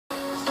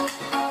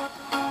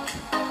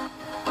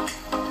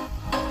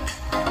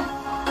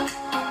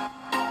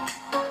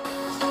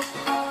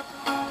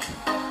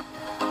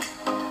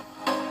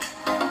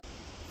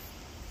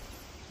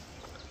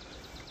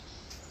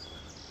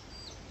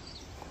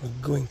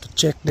going to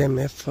check them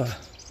if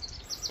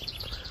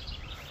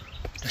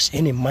there's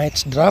any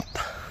mites drop.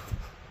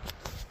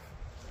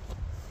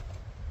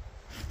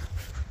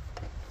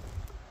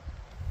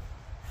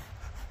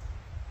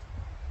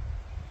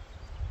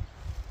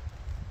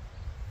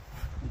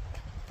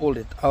 Pulled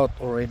it out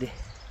already.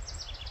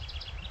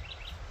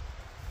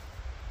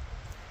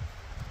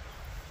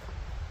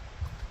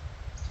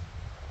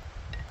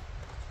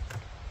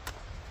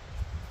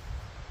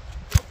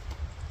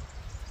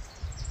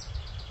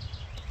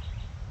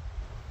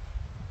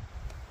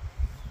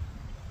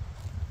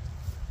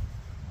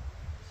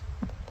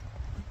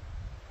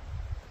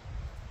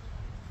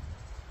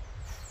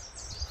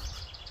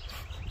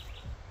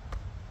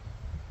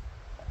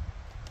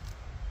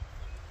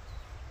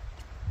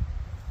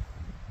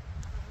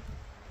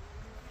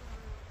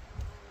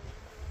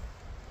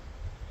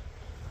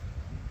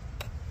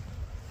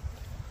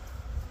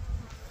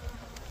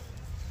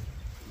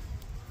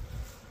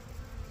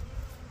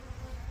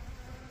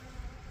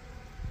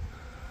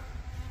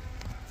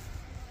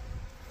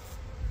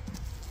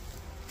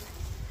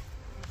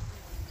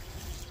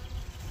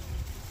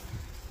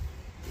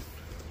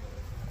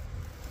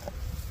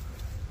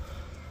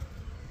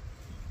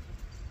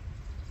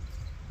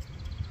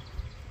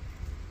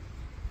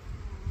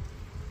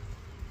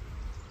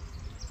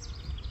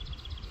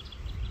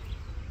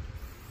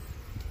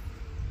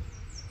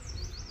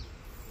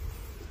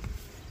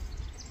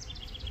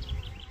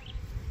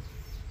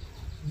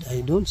 I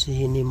don't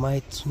see any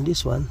mites in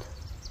this one.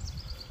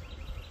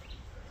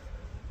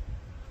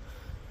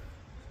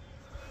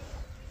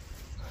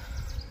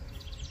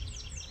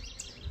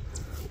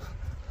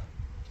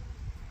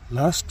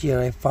 Last year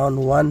I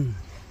found one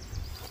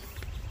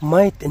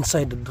mite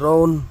inside the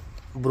drone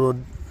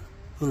brood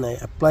and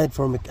I applied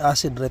formic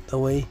acid right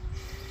away.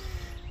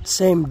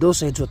 Same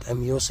dosage what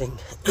I'm using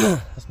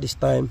at this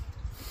time.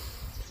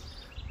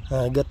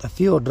 I got a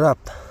few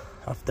dropped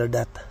after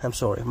that. I'm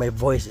sorry, my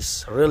voice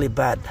is really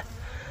bad.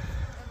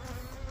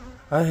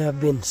 I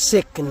have been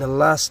sick in the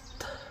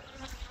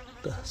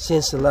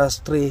since the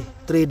last three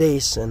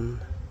days, and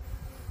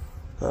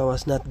I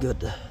was not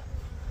good.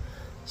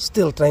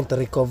 Still trying to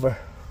recover.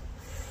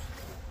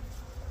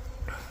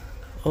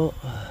 Oh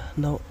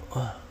no.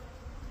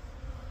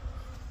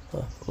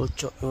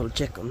 We'll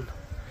check on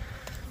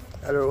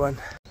other one.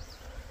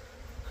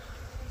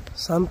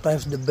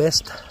 Sometimes the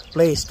best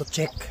place to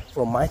check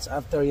for mites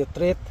after you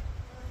treat,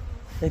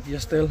 if you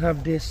still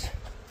have this,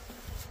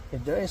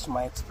 if there is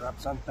mites drop,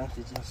 sometimes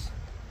it just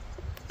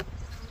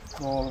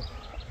fall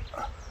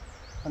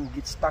and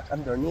get stuck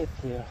underneath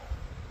here.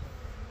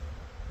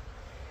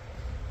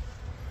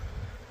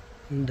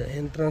 And the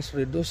entrance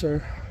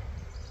reducer.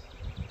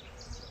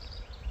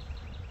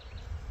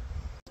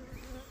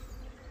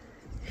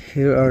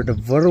 Here are the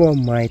Varroa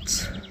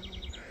mites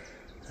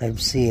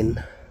I've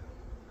seen.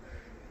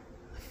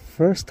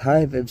 First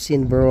hive I've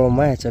seen Varroa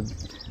mites. I've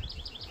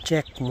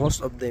checked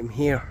most of them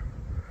here.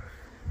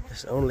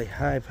 This only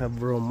hive have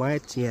Varroa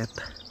mites yet.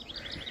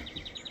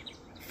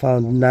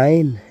 Found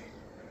nine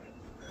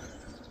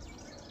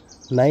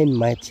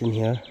mites in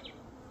here,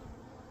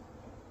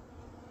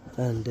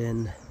 and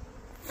then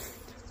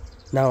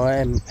now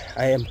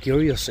I am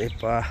curious if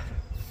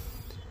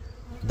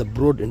the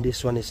brood in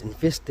this one is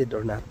infested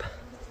or not.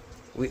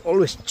 We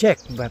always check,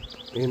 but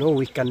you know,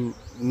 we can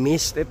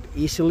miss it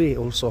easily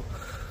also.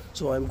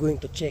 So I'm going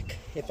to check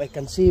if I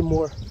can see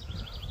more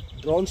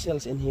drone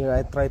cells in here.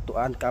 I try to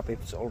uncap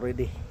if it's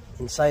already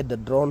inside the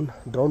drone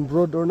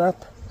brood or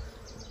not.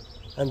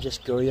 I'm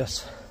just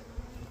curious.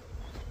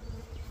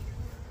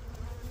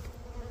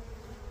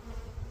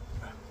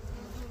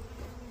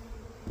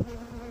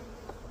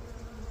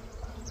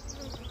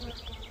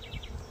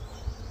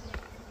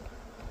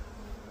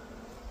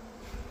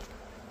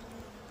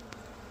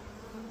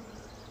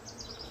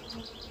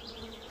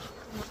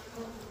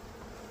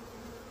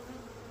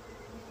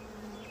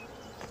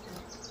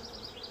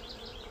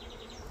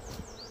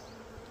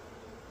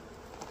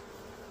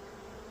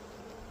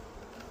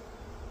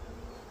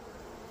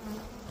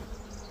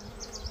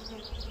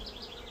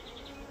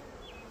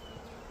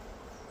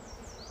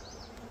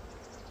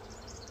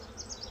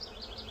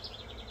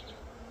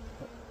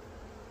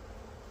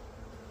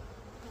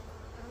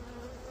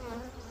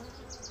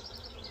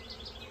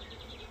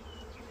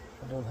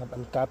 I don't have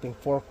uncapping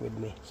fork with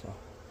me, so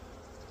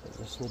I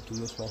just need to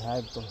use my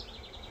hive tool.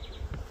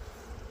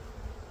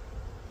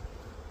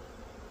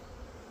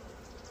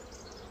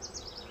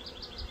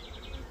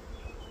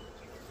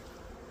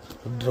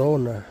 The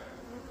drone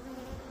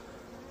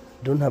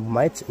don't have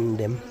mites in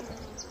them.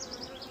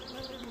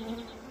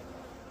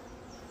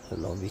 I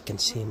don't know if you can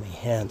see my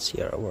hands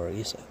here. Where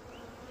is it?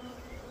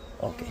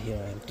 Okay, here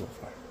I am too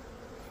far.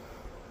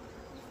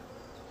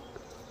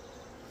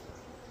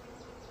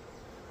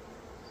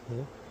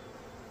 Here.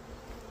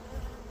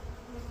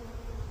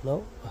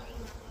 No.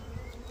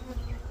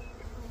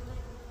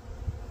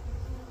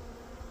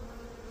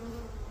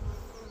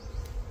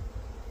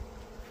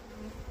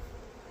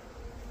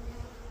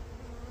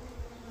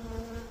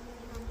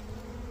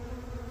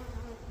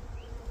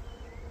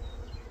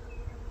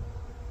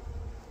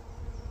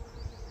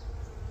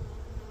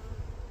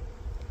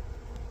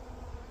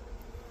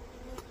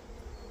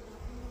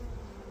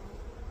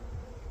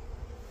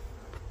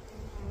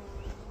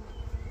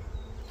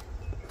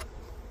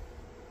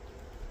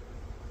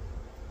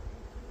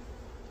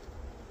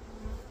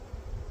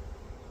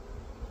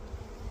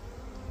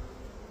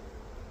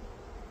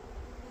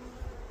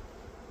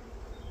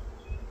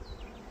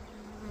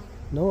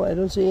 No, I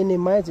don't see any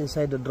mites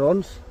inside the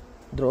drone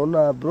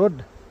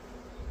brood.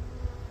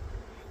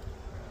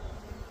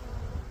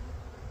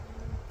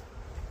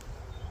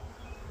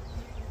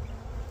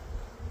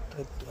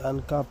 Try to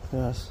uncap.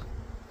 There's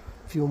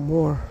a few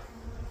more.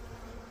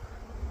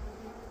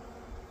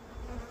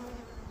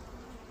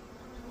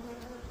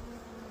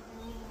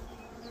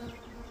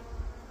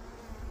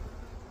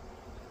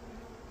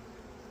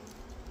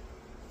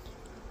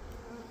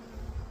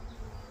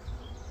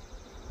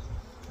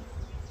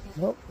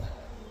 Nope.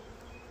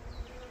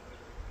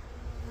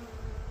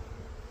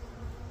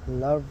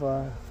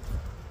 Larva,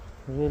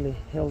 really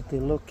healthy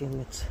looking.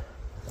 It's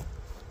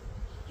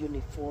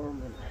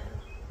uniform and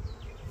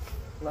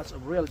lots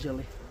of real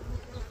jelly.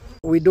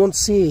 We don't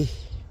see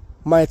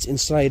mites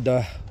inside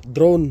the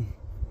drone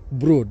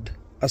brood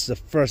as the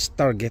first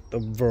target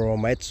of Varroa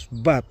mites,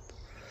 but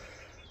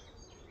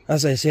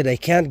as I said, I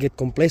can't get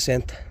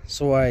complacent,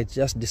 so I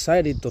just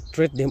decided to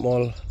treat them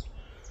all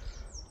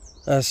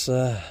as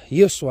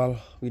usual.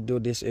 We do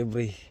this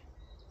every,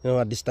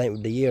 at this time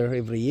of the year,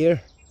 every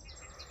year.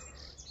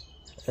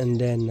 And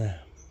then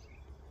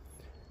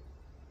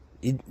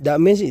that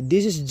means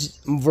this is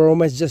Varroa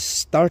mites just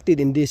started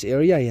in this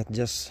area yet.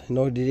 Just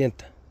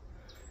didn't.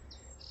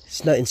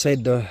 It's not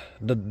inside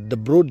the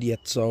brood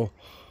yet. So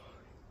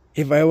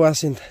if I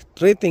wasn't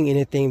treating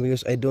anything,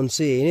 because I don't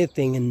see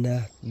anything in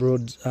the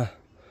brood,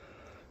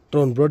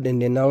 drone brood,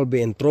 and then I'll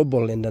be in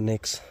trouble in the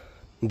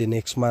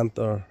next month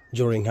or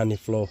during honey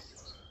flow.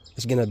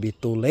 It's gonna be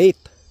too late.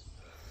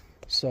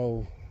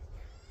 So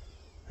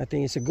I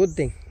think it's a good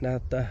thing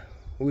that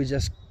we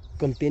just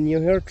continue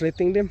here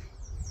treating them,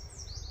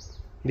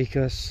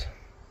 because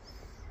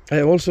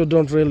I also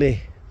don't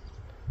really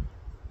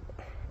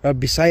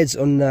besides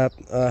on that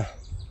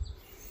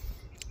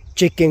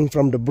checking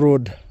from the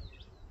brood,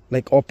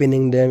 like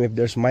opening them if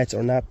there's mites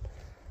or not,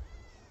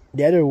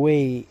 the other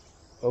way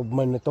of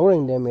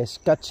monitoring them is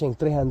catching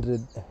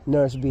 300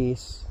 nurse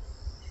bees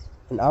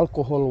and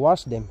alcohol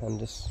wash them and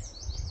just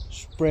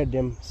spread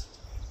them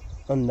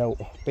on the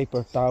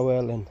paper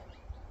towel and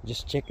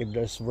just check if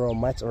there's Varroa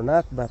mites or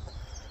not. But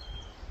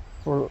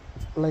for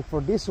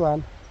this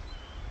one,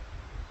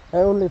 I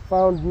only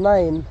found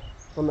 9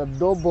 on a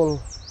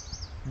double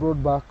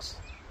brood box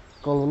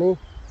colony,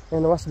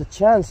 and what's the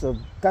chance of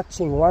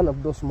catching one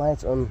of those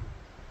mites on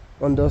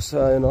those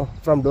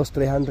from those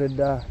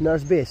 300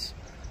 nurse bees?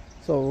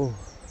 So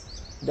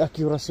the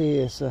accuracy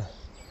is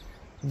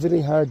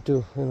very hard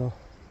to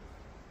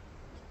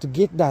to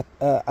get that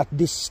at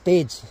this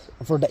stage,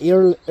 for the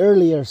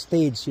earlier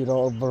stage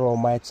of Varroa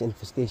mites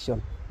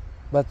infestation.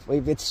 But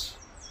if it's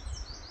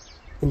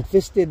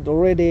infested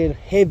already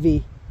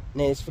heavy,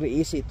 then it's very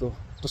easy to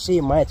see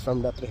mites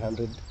from the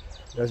 300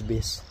 nurse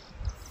bees.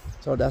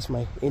 So that's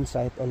my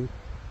insight on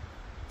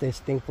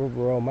testing for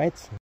Varroa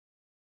mites.